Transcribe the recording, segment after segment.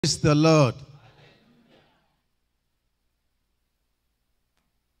Praise the Lord.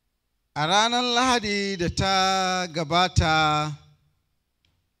 A ranar Lahadi da ta gabata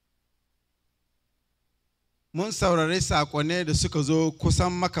mun saurari saƙonne da suka zo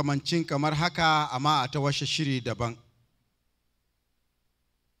kusan makamancin kamar haka amma a ta washe shiri daban.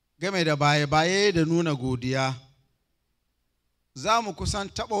 Game da baye-baye da nuna godiya. Za mu kusan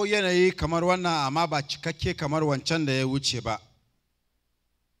taɓo yanayi kamar wannan amma ba cikakke kamar wancan da ya wuce ba.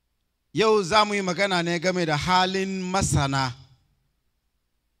 Yau za mu yi magana ne game da halin masana.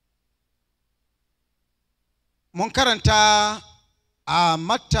 Mun karanta a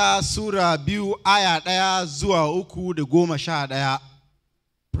Matta Sura 2 aya 1 zuwa 3:11.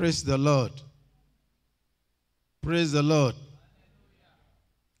 Praise the Lord. Praise the Lord.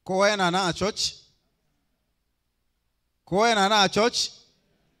 Kowa yana nan a church? Kowa yana nan a church?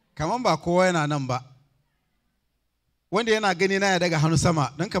 Kaman ba kowa yana nan ba. Wanda yana gani na ya daga hannu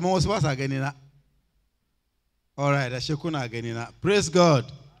sama, don kamar wasu ba sa gani na. Alright, ashe kuna gani na. Praise God.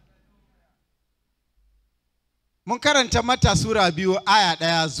 Mun karanta Matta Sura 2 aya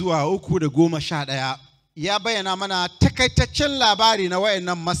 1 zuwa 3:11. Ya bayyana mana takaitaccen labari na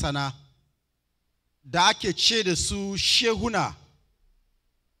wayannan masana da ake ce da su shehuna.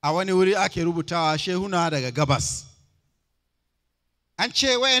 A wani wuri ake rubutawa shehuna daga gabas. An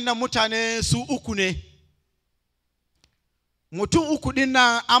ce wayannan mutane su uku ne. Mutum uku din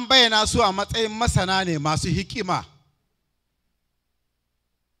nan an bayyana su a matsayin masana ne masu hikima.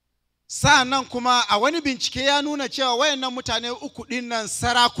 Sa'annan kuma a wani bincike ya nuna cewa wayannan mutane uku din nan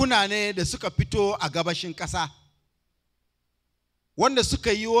sarakuna ne da suka fito a gabashin ƙasa, wanda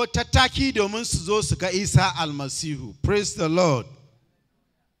suka yi tattaki domin su zo su ga Isa almasihu. Praise the Lord.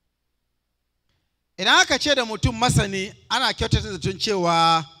 Idan aka ce da mutum masani, ana kyautata zaton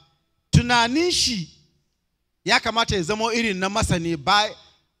cewa tunanin shi ya kamata ya zama irin na masani.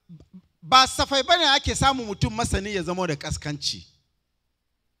 Ba safai bane ake samun mutum masani ya zama da kaskanci.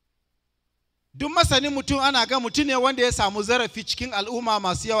 Duk masani mutum ana ga mutum ne wanda ya samu zarafi cikin al'umma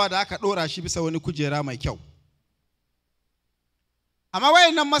masu yawa da aka ɗora shi bisa wani kujera mai kyau. Amma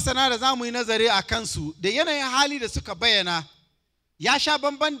wayannan masana da za mu yi nazari a kansu da yanayin hali da suka bayyana ya sha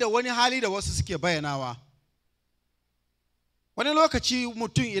bamban da wani hali da wasu suke bayyanawa. Wani lokaci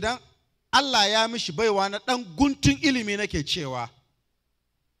mutum idan Allah ya mishi baiwa na ɗan guntun ilimi nake cewa,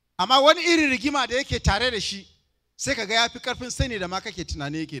 amma wani irin rigima da yake tare da shi sai kaga ya fi ƙarfin sani da ma kake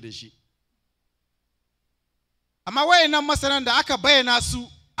tunani yake da shi. Amma wayannan masanan da aka bayyana su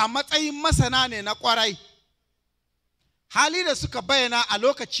a matsayin masana ne na ƙwarai, hali da suka bayyana a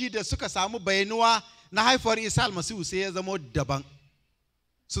lokaci da suka samu bayanuwa na haifuwar Isa almasihu sai ya zamo daban.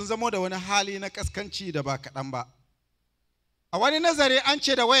 Sun zamo da wani hali na ƙaskanci da ba kaɗan ba. A wani nazari an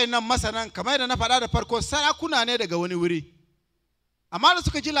ce da wayannan masanan kamar da na faɗa da farko sarakuna ne daga wani wuri. Amma da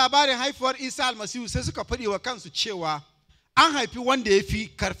suka ji labarin haifuwar Isa almasihu sai suka faɗi wa kansu cewa an haifi wanda ya fi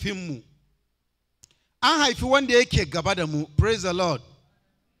karfinmu. An haifi wanda yake gaba da mu. Praise the Lord.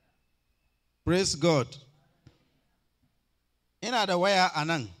 Praise God. Ina da waya a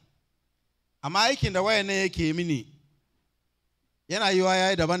nan, amma aikin da waya ne yake mini yana yiwa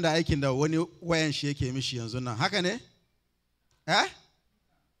yayi daban da aikin da wani wayan shi yake mishi yanzu nan. Haka ne?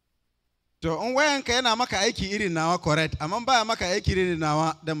 To in wayanka yana maka aiki irin nawa correct, amma baya maka aiki irin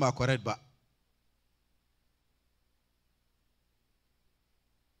nawa dan ba correct ba.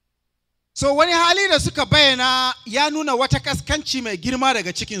 So wani hali da suka bayyana ya nuna wata kaskanci mai girma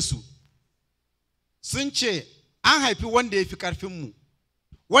daga cikinsu. Sun ce an haifi wanda ya fi ƙarfinmu,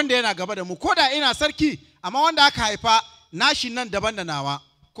 wanda yana gaba da mu, ko da ina sarki, amma wanda aka haifa nashi nan daban da nawa.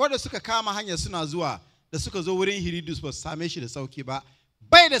 Ko da suka kama hanya suna zuwa, da suka zo wurin Hiridus ba su same shi da sauki ba.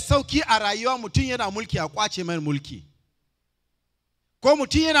 Bai da sauki a rayuwa mutum yana mulki a kwace mai mulki. Ko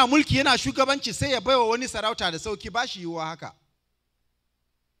mutum yana mulki yana shugabanci sai ya baiwa wani sarauta da sauki, ba shi yiwuwa haka.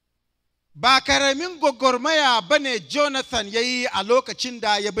 Ba karamin gwagwarmaya bane Jonathan ya yi a lokacin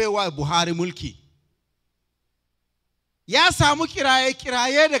da ya baiwa Buhari mulki. Ya samu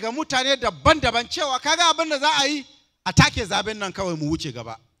kiraye-kiraye daga mutane daban-daban cewa kaga abin da za a yi a take zaben nan kawai mu wuce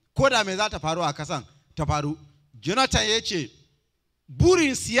gaba. Ko da me za ta faru a kasan ta faru. Jonathan ya ce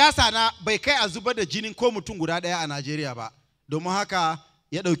burin siyasa na bai kai a zubar da jinin ko mutum guda ɗaya a Najeriya ba. Domin haka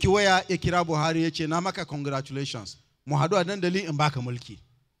ya ɗauki waya ya kira Buhari ya ce na maka congratulations, mu haɗu a dandali in baka mulki.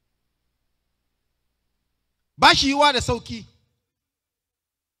 Ba shi yiwa da sauki.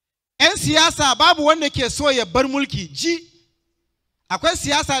 'Yan siyasa babu wanda ke so ya bar mulki. Akwai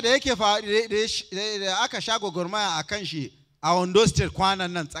siyasa da yake da aka sha gwagwarmaya a kan shi a Ondo State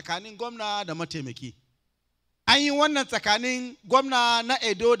kwanan nan tsakanin gwamna da mataimaki. An yi wannan tsakanin gwamna na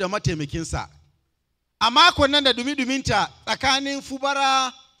Edo da mataimakinsa. A makon nan da dumi-duminta tsakanin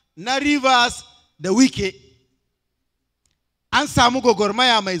Fubara na Rivers da Wike. An samu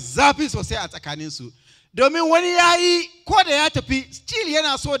gwagwarmaya mai zafi sosai a tsakaninsu. Domin wani ya yi ko da ya tafi, still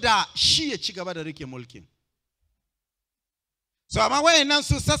yana so da shi ya ci gaba da rike mulkin. So, amma wayannan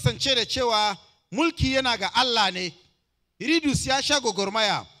su sassance da cewa mulki yana ga Allah ne. Hiridus ya sha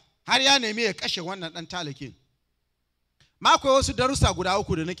gwagwarmaya har ya nemi ya kashe wannan ɗan talakin. Ma akwai wasu darussa guda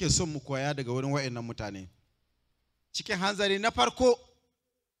uku da nake son mu koya daga wurin wayannan mutane. Cikin hanzari na farko,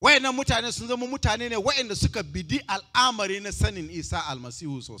 wayannan mutane sun zama mutane ne wayanda suka bidi al'amari na sanin Isa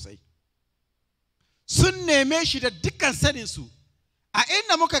almasihu sosai. Sun neme shi da dukkan saninsu. A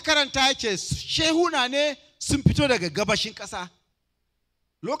inda muka karanta yake shehuna ne sun fito daga gabashin ƙasa.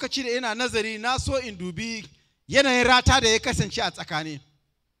 Lokaci da ina nazari na so in dubi yanayin rata da ya kasance a tsakani.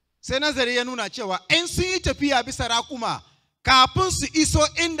 Sai nazari ya nuna cewa in sun yi tafiya bisa raƙuma kafin su iso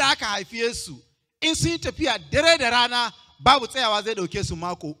inda aka haife su, in sun yi tafiya dare da rana babu tsayawa zai ɗauke su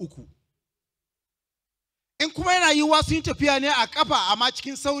mako 3. In kuma yana yiwuwa sun yi tafiya ne a ƙafa amma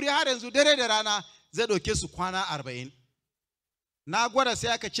cikin sauri har yanzu dare da rana zai ɗauke su kwana 40. Na gwada sai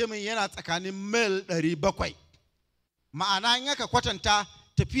aka ce min yana tsakanin mil 700. Ma'ana in aka kwatanta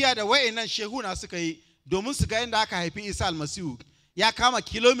tafiya da wayannan shehuna suka yi domin su ga inda aka haifi Isa almasihu ya kama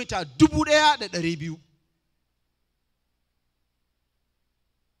kilomita 1200.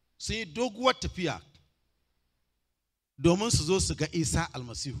 Sun yi doguwar tafiya domin su zo su ga Isa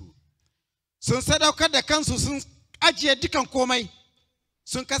almasihu. Sun sadaukar da kansu, sun ajiye dukan komai,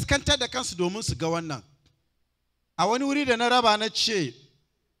 sun kaskantar da kansu domin su ga wannan. A wani wuri da na raba na ce,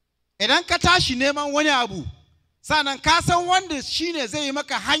 idan ka tashi neman wani abu, sannan ka san wanda shine zai yi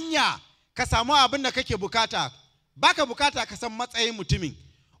maka hanya ka samu abin da kake bukata, baka bukata ka san matsayin mutumin.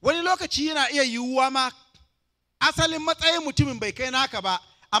 Wani lokaci yana iya yiwuwa ma asalin matsayin mutumin bai kai naka ba,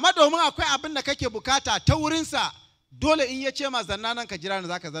 amma domin akwai abin da kake bukata ta wurinsa, dole in ya ce ma zanna nan ka jira ni,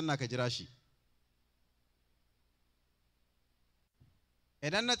 za ka zanna ka jira shi.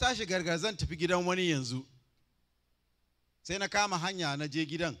 Idan na tashi gargazan tafi gidan wani yanzu, sai na kama hanya na je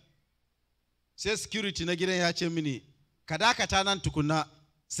gidan, sai security na gidan ya ce mini ka dakata nan tukunna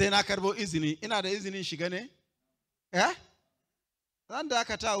sai na karbo izini. Ina da izinin shiga ne? Zan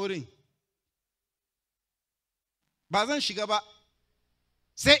dakata wurin, ba zan shiga ba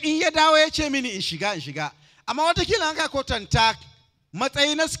sai in ya dawo ya ce mini in shiga. Amma watakila an ka kwatanta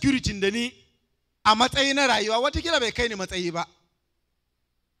matsayi na security da ni a matsayi na rayuwa, watakila bai kai ni matsayi ba.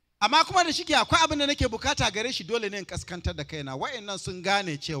 Amma kuma da shike akwai abin da nake bukata gare shi, dole ne in kaskantar da kaina. Wayannan sun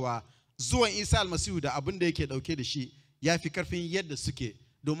gane cewa zuwan Isa almasihu da abin da yake dauke da shi ya fi karfin yadda suke,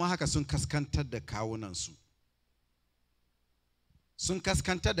 domin haka sun kaskantar da kawunansu. Sun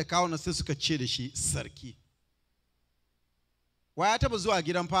kaskantar da kawunan sai suka ce da shi sarki. Wa ya taba zuwa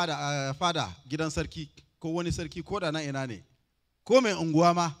gidan fada gidan sarki ko wani sarki ko da na ina ne ko mai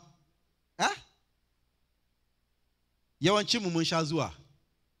unguwa ma? Yawancinmu mun sha zuwa.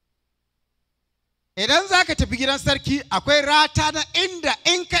 Idan za ka tafi gidan sarki akwai rata na inda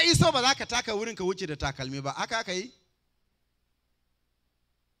in ka iso ba za ka taka wurin ka wuce da takalmi ba. Haka aka yi?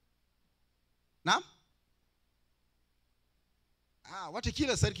 Na?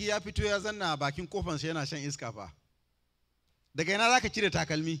 Watakila sarki ya fito ya zanna bakin kofansa yana shan iska fa. Daga ina za ka cire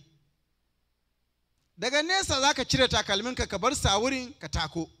takalmi? Daga nesa za ka cire takalminka ka bar sa wurin ka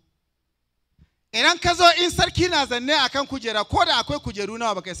tako. Idan ka zo in sarki na zanne a kan kujera, ko da akwai kujeru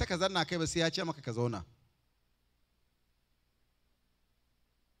nawa ba kai saka zanna kai ba, sai ya ce maka ka zauna.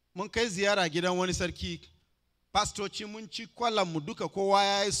 Mun kai ziyara gidan wani sarki, pastoci mun ci kwallon mu duka, kowa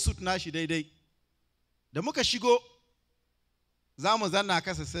ya yi suit nashi daidai. Da muka shigo za mu zanna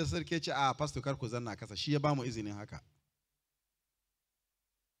kasa, sai sarki ya ce a pastor kar ku zanna kasa, shi ya ba mu izinin haka.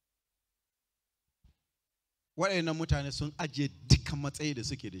 Waɗannan mutane sun ajiye dukkan matsayi da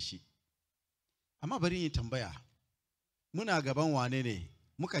suke da shi. Amma bari yi tambaya, muna gaban wane ne?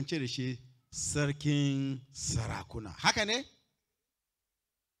 Mukan ce da shi sarkin sarakuna, haka ne?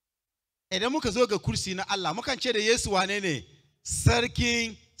 Idan muka zo ga kursi na Allah, mukan ce da Yesu wane ne?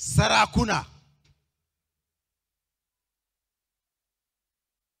 Sarkin sarakuna.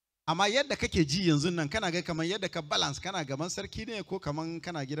 Amma yadda kake ji yanzu nan, kana ga kamar yadda ka balance, kana gaban sarki ne ko kamar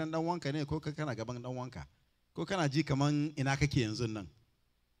kana gidan dan wanka ne ko kana gaban dan wanka, ko kana ji kamar ina kake yanzu nan?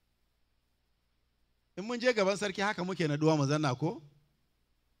 In mun je gaban sarki haka muke naduwa mu zanna ko?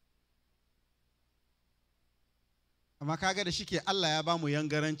 Amma kaga da shike Allah ya ba mu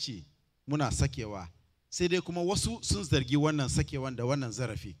yangaranci muna sakewa, sai dai kuma wasu sun zargi wannan sakewan da wannan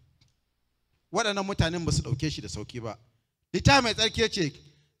zarafi. Waɗannan mutanen ba su ɗauke shi da sauki ba. Littafi mai tsarki ce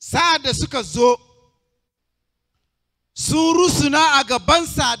sa'ad da suka zo sun rusuna a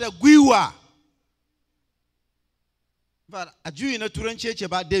gabansa da gwiwa. a juyi na turanci ce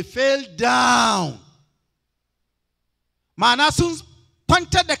ba, they fell down. Ma'ana sun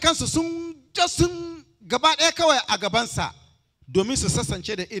kwantar da kansu sun gaba ɗaya kawai a gabansa domin su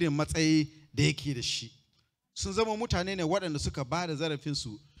sassance da irin matsayi da yake da shi. Sun zama mutane ne waɗanda suka ba da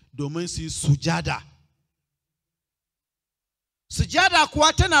zarafinsu domin su yi sujada. Sujada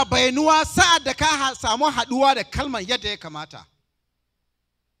kuwa tana bayanuwa sa'ad da ka samu haɗuwa da kalman yadda ya kamata.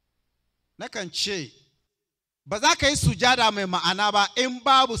 Nakan ce, ba za ka yi sujada mai ma'ana ba in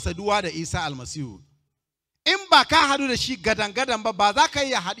babu saduwa da Isa almasihu. In ba ka haɗu da shi gadan-gadan ba, ba za ka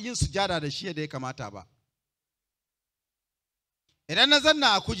iya yin sujada da shi yadda ya kamata ba. Idan na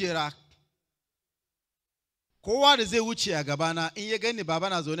zanna a kujera, kowa da zai wuce a gabana in ya gani baba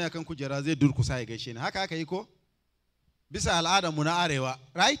na zaune akan kujera zai durkusa ya gaishe ni. Haka aka yi ko? Bisa al'adarmu na arewa,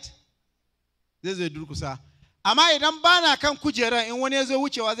 right? Zai durkusa. Amma idan ba na kan kujeran, in wani ya zo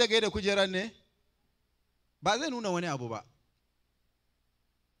wucewa zai gaida kujeran ne? Ba zai nuna wani abu ba.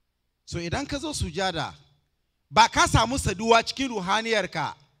 So idan ka zo sujada, ba ka samu saduwa cikin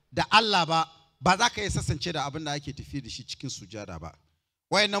ruhaniyarka da Allah ba, ba za ka yi sassance da abin da ake tafi da shi cikin sujada ba.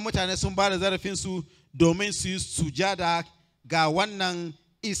 Wayannan mutane sun ba da zarafinsu domin su yi sujada ga wannan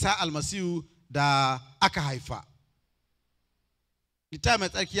Isa almasihu da aka haifa. Littafin mai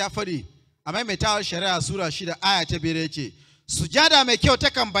tsarki ya faɗi a maimaitawar shari'a sura 6 aya ta 5 yace, sujada mai kyau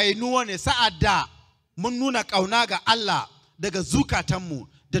takan bayyanuwa ne sa'ad da mun nuna ƙauna ga Allah daga zukatanmu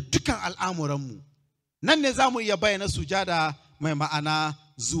da dukan al'amuranmu. Nan ne za mu iya bayyana sujada mai ma'ana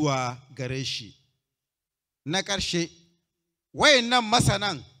zuwa gare shi. Na ƙarshe, wayannan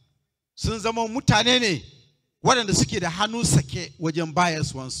masanan sun zama mutane ne waɗanda suke da hannu sake wajen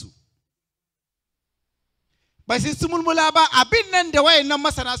bayarwansu. Ba su mulmula ba, abin nan da wayannan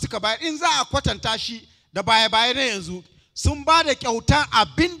masana suka bayar, in za a kwatanta shi da baya-baya na yanzu, sun ba da kyautan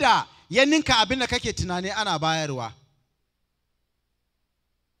abin da ya ninka abin da kake tunani ana bayarwa.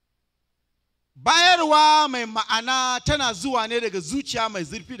 Bayarwa mai ma'ana tana zuwa ne daga zuciya mai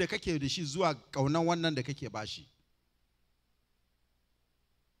zurfi da kake da shi zuwa ƙaunan wannan da kake bashi.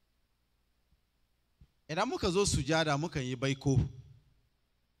 Idan muka zo sujada mukan yi baiko.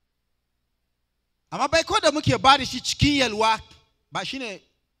 Amma baiko da muke ba da shi cikin yalwa ba shine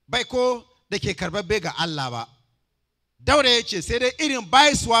baiko da ke karbabbe ga Allah ba. Daure ya ce sai dai irin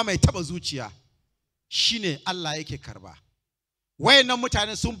bayaswa mai taba zuciya shine Allah yake karba. Wayannan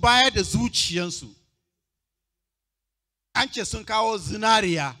mutane sun bayar da zuciyansu. An ce sun kawo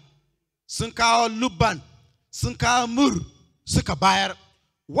zinariya, sun kawo lubban, sun kawo mur suka bayar.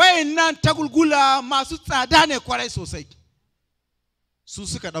 Wayannan tagulgula masu tsada ne kwarai sosai. Su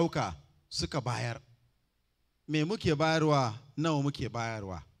suka ɗauka suka bayar. Me muke bayarwa, nawa muke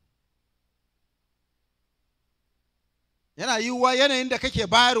bayarwa? Yana yiwuwa yanayin da kake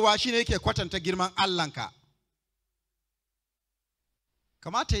bayarwa shine yake kwatanta girman Allahnka.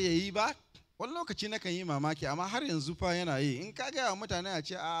 Kamata ya yi ba, wani lokaci na kan yi mamaki, amma har yanzu fa yana yi. In ka gaya wa mutane a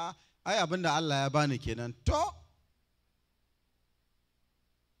ce, ai abin da Allah ya bani kenan. To,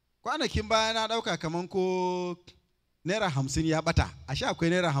 kwanakin baya na ɗauka kaman ko naira 50 ya ɓata. Ashe akwai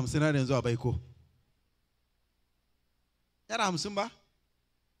naira 50 na yanzu a baiko. Naira 50 ba?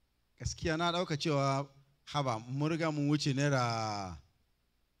 Gaskiya na ɗauka cewa haba mun riga mun wuce naira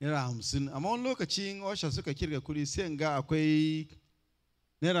 50. Amma wani lokaci in osha suka kirga kuɗi sai in ga akwai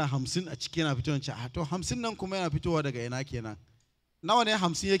naira 50 a ciki yana fitowa. Ce to 50 nan kuma yana fitowa daga ina kenan? Nawa ne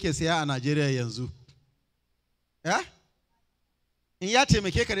 50 yake saya a Najeriya yanzu? Ya? In ya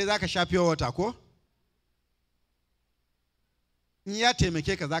taimake ka dai zaka sha pure water ko? In ya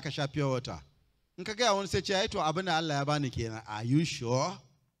taimake ka zaka sha pure water. In ka gaya wani sai ce ai to abin da Allah ya bani kenan. Are you sure?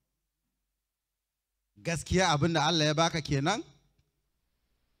 Gaskiya abin da Allah ya baka kenan?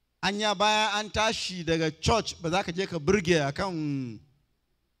 Anya bayan an tashi daga church ba za ka je ka burge akan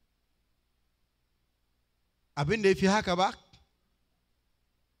abin da ya fi haka ba?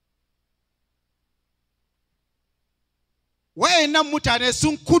 Wayannan mutane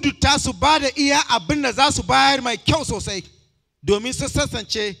sun kuduta su ba da iya abin da za su bayar mai kyau sosai domin su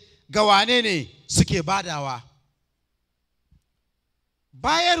sassance ga wane ne suke badawa.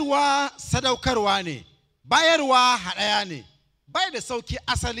 Bayarwa sadaukarwa ne, bayarwa haɗaya ne, bai da sauki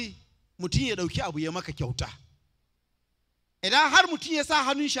asali mutum ya ɗauki abu ya maka kyauta. Idan har mutum ya sa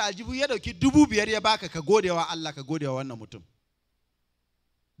hannun shi aljihu ya ɗauki 5,000 ya baka, ka godewa Allah, ka godewa wannan mutum,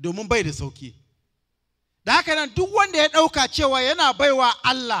 domin bai da sauki. Da haka nan duk wanda ya ɗauka cewa yana baiwa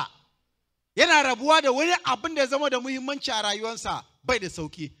Allah, yana rabuwa da wani abin da ya zama da muhimmanci a rayuwarsa, bai da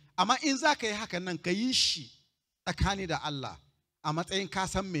sauki. Amma in za ka yi hakan nan, ka yi shi tsakani da Allah a matsayin ka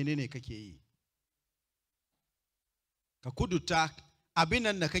san menene kake yi. Ka kuduta abin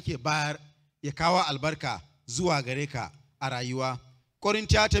nan da kake bayar ya kawo albarka zuwa gare ka a rayuwa.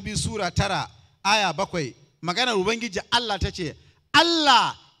 Korintiya ta biyu Sura 9 aya 7 maganar Ubangiji Allah ta ce,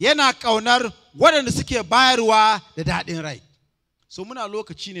 Allah yana ƙaunar waɗanda suke bayarwa da daɗin rai. So muna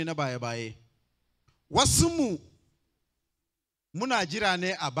lokaci ne na baye-baye. Wasu mu muna jira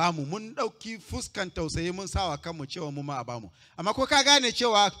ne a bamu, mun ɗauki fuskan tausayi mun sawa kanmu cewa mu ma a bamu. Amma ko ka gane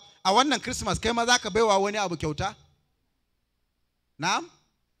cewa a wannan Christmas kai ma za ka baiwa wani abu kyauta? Na'am?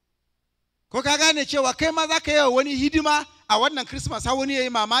 Ko ka gane cewa kai ma za ka yi wa wani hidima a wannan Christmas har wani ya yi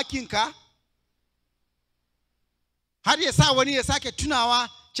mamakin ka? Har ya sa wani ya sake tunawa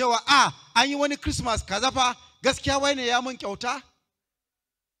cewa an yi wani Christmas kaza fa gaskiya wai ne ya mun kyauta?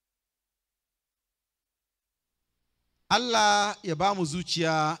 Allah ya ba mu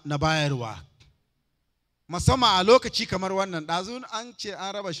zuciya na bayarwa. Musamman a lokaci kamar wannan, ɗazu an ce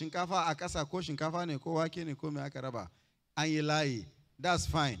an raba shinkafa a ƙasa, ko shinkafa ne ko wake ne ko me aka raba, an yi layi, that's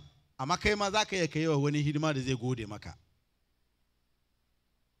fine. Amma kai ma za ka iya kai wa wani hidima da zai gode maka.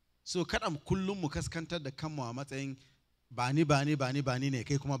 So kaɗan kullum mu kaskantar da kanmu a matsayin ba ni ne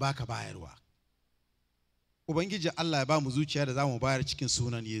kai kuma baka bayarwa. Ubangiji Allah ya ba mu zuciya da za mu bayar cikin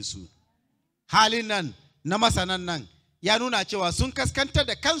sunan Yesu. Halin nan na masanan nan ya nuna cewa sun kaskantar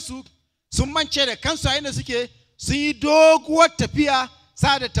da kansu, sun mance da kansu a inda suke, sun yi doguwar tafiya,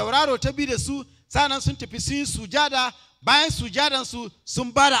 sa da tauraro ta bi da su, sanan sun tafi sun yi sujada, bayan sujadansu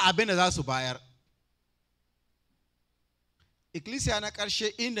sun ba da abin da za su bayar. Ikkilisiya na ƙarshe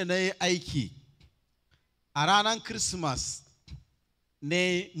inda na yi aiki a ranar Christmas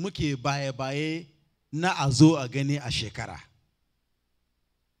ne muke baye-baye na a zo a gani a shekara.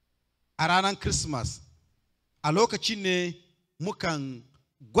 A ranar Christmas, a lokacin ne mukan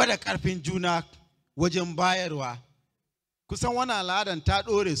gwada ƙarfin juna wajen bayarwa. Kusan wannan al'adan ta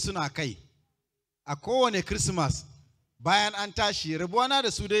ɗore suna kai. A kowane Christmas, bayan an tashi, rabuwana da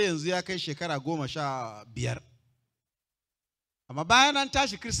su dai yanzu ya kai shekara 15. Amma bayan an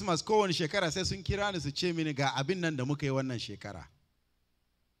tashi Christmas kowane shekara sai sun kira ni su ce mini ga abin nan da muka yi wannan shekara.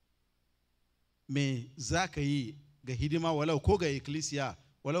 Me za ka yi ga hidima walau ko ga ikkilisiya,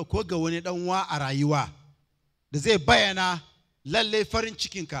 walau ko ga wani ɗanwa a rayuwa da zai bayyana lalle farin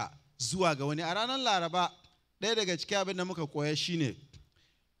cikinka zuwa ga wani? A ranar Laraba, ɗaya daga cikin abin da muka koya shine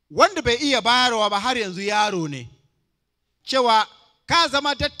wanda bai iya bayarwa ba har yanzu yaro ne. Cewa ka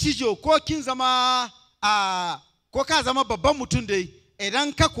zama dattijo ko kin zama ko ka zama babban mutum dai,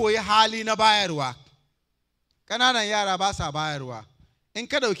 idan ka koyi hali na bayarwa. Ƙananan yara ba sa bayarwa. In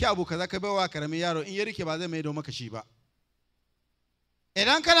ka dauki abu kaza ka baiwa karamin yaro, in ya rike ba zai mai da maka shi ba.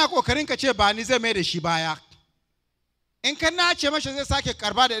 Idan kana kokarin ka ce ba ni, zai mai da shi baya. In ka nace masa zai sake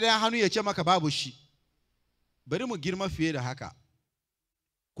karba da ɗayan hannu ya ce maka babu shi. Bari mu girma fiye da haka.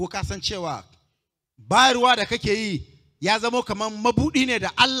 Ko ka san cewa bayarwa da kake yi ya zama kamar mabuɗi ne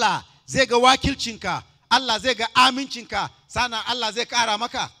da Allah zai ga wakilcinka, Allah zai ga amincinka, sannan Allah zai ƙara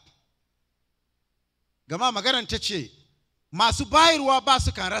maka. Gama maganar ta ce, masu bayarwa ba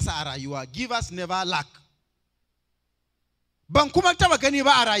su kan rasa a rayuwa. Givers never lack. Ban kuma taba gani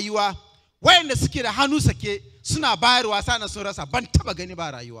ba a rayuwa wayanda suke da hannu sake suna bayarwa sana sun rasa. Ban taba gani ba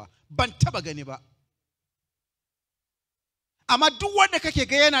a rayuwa. Ban taba gani ba. Amma duk wanda kake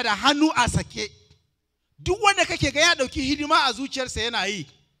ga yana da hannu a sake, duk wanda kake ga ya dauki hidima a zuciyarsa yana yi,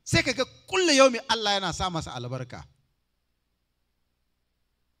 sai kaga kullu yaumi Allah yana sa masa albarka.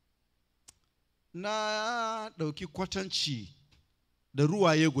 Na dauki kwatanci da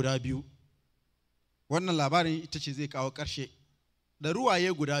ruwaye guda biyu. Wannan labarin ita ce zai kawo ƙarshe. Da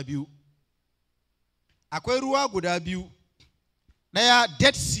ruwaye guda biyu. Akwai ruwa guda biyu. Ɗaya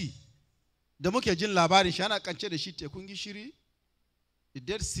Dead Sea da muke jin labarin shi, ana kance da shi tekun gishiri. The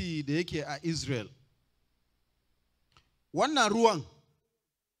Dead Sea da yake a Israel. Wannan ruwan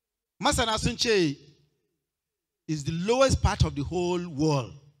masana sun ce is the lowest part of the whole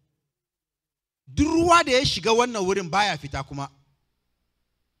world. Duk ruwa da ya shiga wannan wurin baya fita kuma.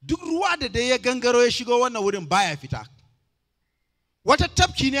 Duk ruwa da ya gangaro ya shiga wannan wurin baya fita. Wata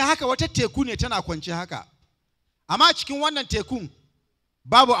tafki ne haka, wata teku ne tana kwance haka. Amma cikin wannan tekun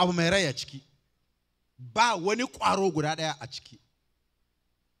babu abu mai rai a ciki. Ba wani ƙwaro guda ɗaya a ciki.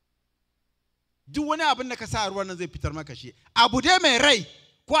 Duk wani abin da ka sa a ruwan nan zai fitar maka shi. Abu dai mai rai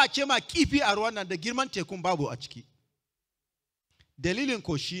ko a ce ma kifi a ruwan nan da girman tekun babu a ciki. Dalilin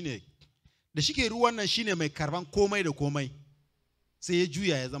ko shine da shike ruwan nan shine mai karban komai da komai, sai ya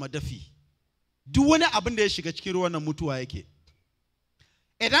juya ya zama dafi. Duk wani abin da ya shiga cikin ruwan nan mutuwa yake.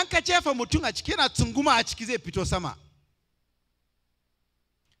 Idan ka jefa mutum a ciki yana tunguma a ciki zai fito sama.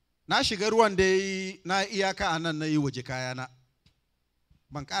 Na shiga ruwan da na iyaka a nan na yi waje kayana.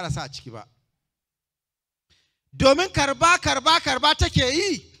 Ban karasa a ciki ba. Domin karba take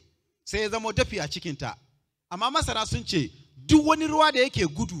yi sai ya zama dafi a cikinta. amma masana sun ce duk wani ruwa da yake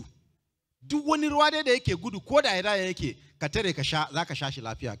gudu, duk wani ruwa da yake gudu ko da yake ka tare ka sha, za ka sha shi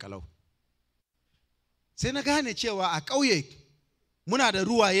lafiya kalau. Sai na gane cewa a ƙauye muna da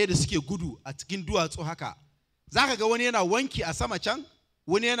ruwaye da suke gudu a cikin duwatsu haka. Za ka ga wani yana wanki a sama can,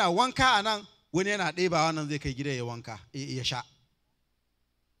 wani yana wanka a nan, wani yana ɗebawa nan zai kai gida ya wanka ya sha.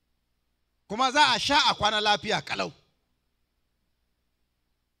 Kuma za a sha a kwana lafiya kalau.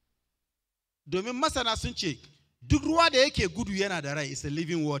 Domin masana sun ce duk ruwa da yake gudu yana da rai, is a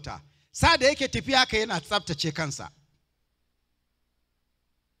living water. Sa da yake tafiya ka yana tsaftace kansa,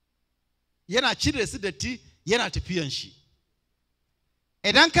 yana cire su datti, yana tafiyan shi.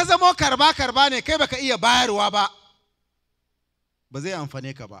 Idan ka zamo karba ne kai baka iya bayarwa ba zai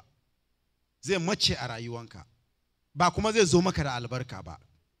amfane ka ba, zai mace a rayuwanka, ba kuma zai zo maka da albarka ba.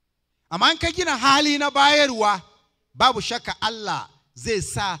 Amma in ka gina hali na bayarwa, babu shakka Allah zai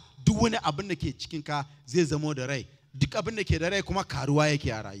sa duk wani abin da ke cikinka zai zamo da rai, duk abin da ke da rai kuma karuwa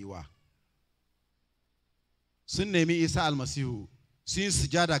yake a rayuwa. Sun nemi Isa almasihu, sun yi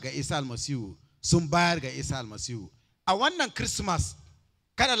sujada ga Isa almasihu, sun bayar ga Isa almasihu. A wannan Christmas,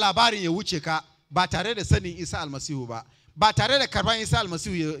 kada labarin ya wuce ka ba tare da sanin Isa almasihu ba tare da karban Isa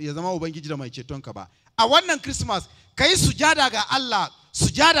almasihu ya zama ubangiji da mai cetonka ba. A wannan Christmas, ka yi sujada ga Allah,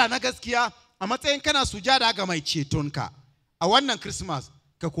 sujada na gaskiya, a matsayin kana sujada ga mai cetonka. A wannan Christmas,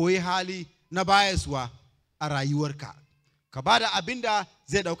 ka koyi hali na bayaswa a rayuwarka, ka ba da abin da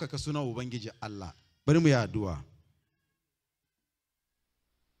zai ɗaukaka sunan ubangiji Allah. Bari mu yi addu'a.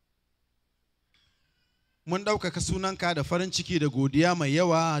 Mun ɗaukaka sunanka da farin ciki da godiya mai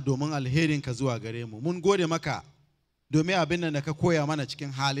yawa domin alherinka zuwa gare mu. Mun gode maka domin abin da ka koya mana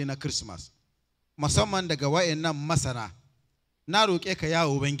cikin hali na Christmas, musamman daga wa'annan masana. Na roƙe ka ya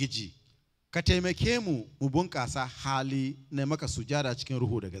Ubangiji, ka taimake mu mu bunƙasa hali na maka sujada cikin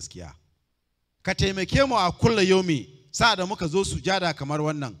ruhu da gaskiya. Ka taimake mu a kulla yomi sa da muka zo sujada kamar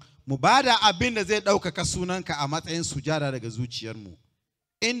wannan, mu ba da abin da zai ɗaukaka sunanka a matsayin sujada daga zuciyarmu.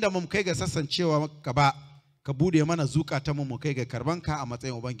 Inda mu kai ga sassancewa ka ba, ka bude mana zukatanmu mu kai ga karbanka a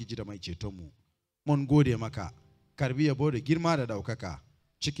matsayin Ubangiji da mai cetonmu. Mun gode maka, karbi yabo da girma da ɗaukaka.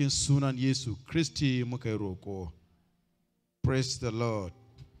 Cikin sunan Yesu Kristi muka yi roƙo. Praise the Lord.